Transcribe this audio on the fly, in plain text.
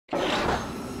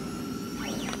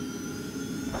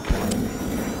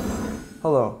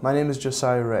Hello, my name is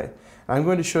Josiah Rea, and I'm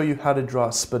going to show you how to draw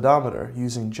a speedometer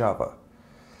using Java.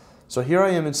 So here I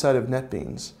am inside of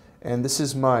NetBeans, and this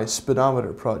is my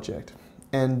speedometer project.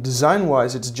 And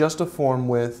design-wise, it's just a form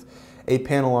with a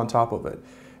panel on top of it.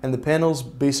 And the panel's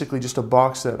basically just a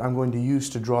box that I'm going to use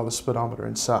to draw the speedometer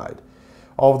inside.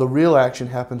 All of the real action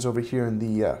happens over here in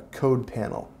the code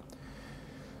panel.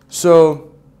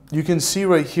 So you can see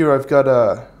right here I've got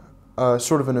a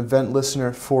sort of an event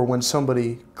listener for when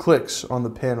somebody clicks on the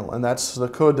panel, and that's the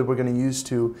code that we're going to use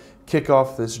to kick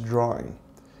off this drawing.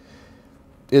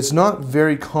 It's not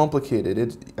very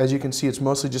complicated. As you can see, it's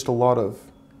mostly just a lot of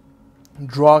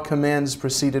draw commands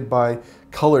preceded by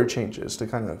color changes to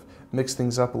kind of mix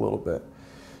things up a little bit.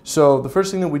 So the first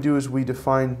thing that we do is we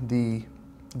define the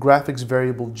graphics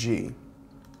variable G.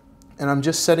 And I'm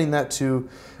just setting that to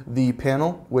the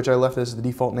panel, which I left as the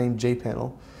default name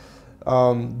jpanel.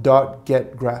 Dot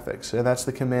get graphics, and that's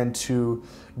the command to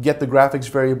get the graphics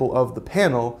variable of the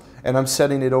panel, and I'm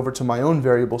setting it over to my own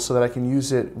variable so that I can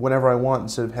use it whenever I want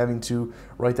instead of having to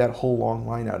write that whole long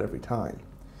line out every time.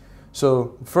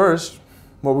 So first,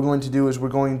 what we're going to do is we're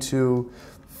going to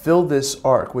fill this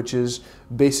arc, which is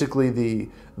basically the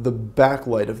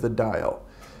backlight of the dial,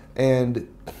 and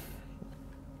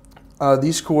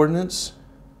these coordinates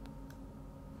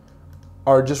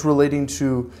are just relating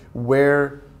to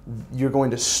where you're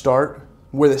going to start,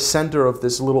 where the center of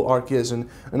this little arc is. And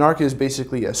an arc is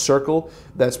basically a circle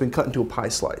that's been cut into a pie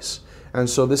slice. And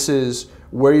so this is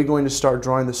where you're going to start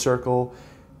drawing the circle,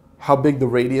 how big the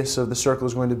radius of the circle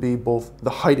is going to be, both the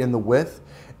height and the width.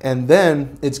 And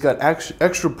then it's got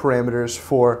extra parameters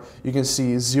for, you can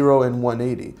see, 0 and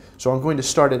 180. So I'm going to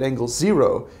start at angle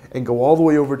 0 and go all the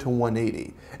way over to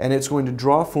 180. And it's going to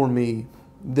draw for me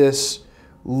this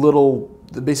little,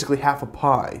 basically half a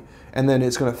pie. And then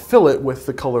it's going to fill it with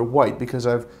the color white because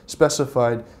I've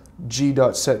specified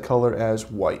g.setColor as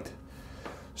white.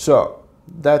 So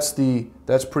that's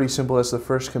pretty simple. That's the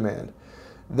first command.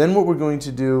 Then what we're going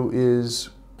to do is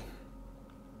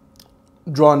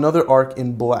draw another arc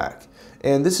in black.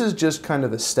 And this is just kind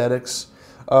of aesthetics.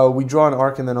 We draw an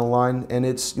arc and then a line, and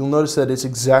you'll notice that it's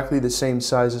exactly the same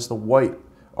size as the white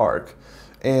arc.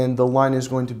 And the line is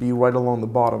going to be right along the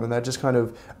bottom, and that just kind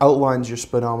of outlines your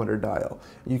speedometer dial.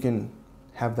 You can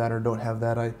have that or don't have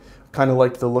that. I kind of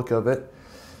like the look of it.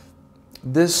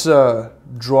 This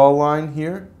draw line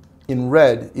here in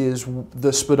red is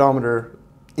the speedometer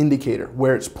indicator,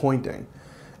 where it's pointing.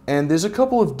 And there's a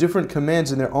couple of different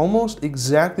commands, and they're almost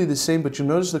exactly the same, but you'll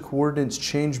notice the coordinates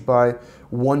change by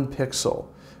 1 pixel,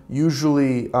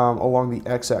 usually along the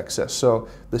x-axis. So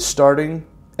the starting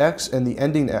x and the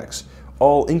ending x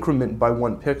all increment by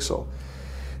 1 pixel.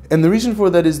 And the reason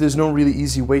for that is there's no really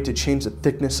easy way to change the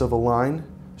thickness of a line.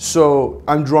 So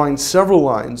I'm drawing several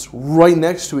lines right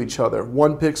next to each other,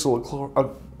 1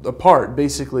 pixel apart,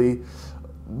 basically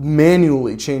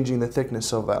manually changing the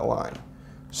thickness of that line.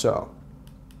 So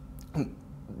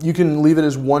you can leave it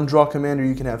as one draw command, or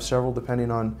you can have several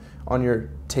depending on your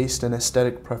taste and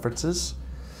aesthetic preferences.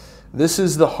 This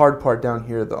is the hard part down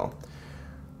here though.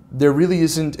 There really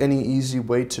isn't any easy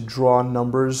way to draw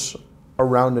numbers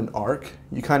around an arc.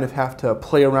 You kind of have to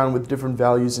play around with different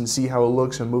values and see how it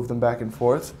looks and move them back and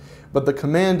forth. But the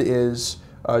command is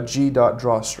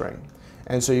g.drawString.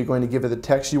 And so you're going to give it the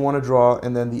text you want to draw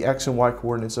and then the x and y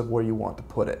coordinates of where you want to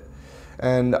put it.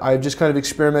 And I've just kind of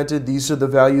experimented. These are the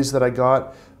values that I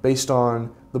got based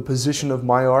on the position of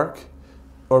my arc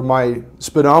or my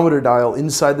speedometer dial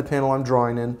inside the panel I'm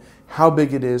drawing in, how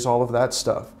big it is, all of that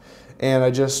stuff. And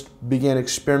I just began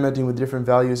experimenting with different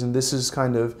values, and this is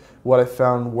kind of what I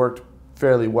found worked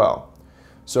fairly well.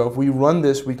 So if we run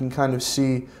this, we can kind of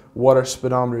see what our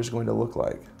speedometer is going to look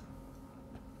like.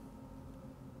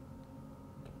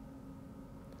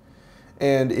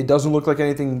 And it doesn't look like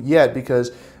anything yet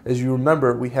because, as you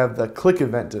remember, we have the click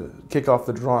event to kick off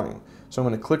the drawing. So I'm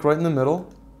going to click right in the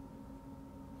middle,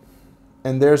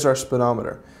 and there's our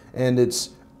speedometer. And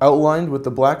it's outlined with the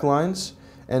black lines,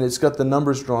 and it's got the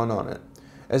numbers drawn on it.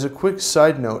 As a quick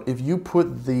side note, if you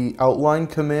put the outline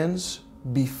commands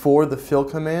before the fill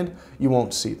command, you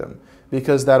won't see them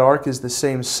because that arc is the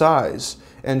same size,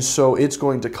 and so it's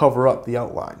going to cover up the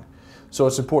outline. So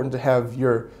it's important to have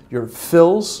your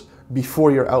fills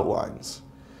before your outlines.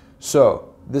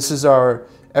 So this is our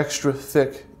extra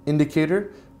thick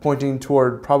indicator pointing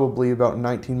toward probably about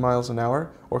 19 miles an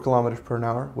hour or kilometers per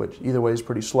hour, which either way is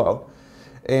pretty slow.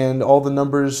 And all the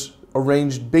numbers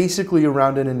arranged basically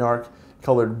around in an arc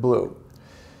colored blue.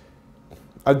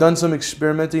 I've done some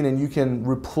experimenting, and you can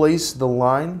replace the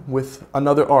line with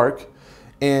another arc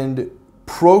and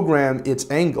program its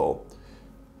angle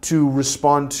to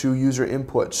respond to user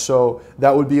input. So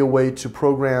that would be a way to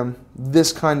program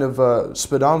this kind of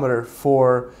speedometer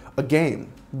for a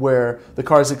game where the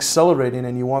car is accelerating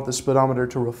and you want the speedometer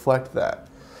to reflect that.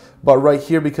 But right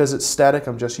here, because it's static,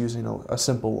 I'm just using a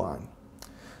simple line.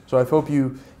 So I hope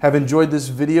you have enjoyed this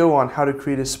video on how to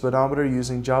create a speedometer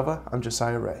using Java. I'm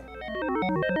Josiah Rea.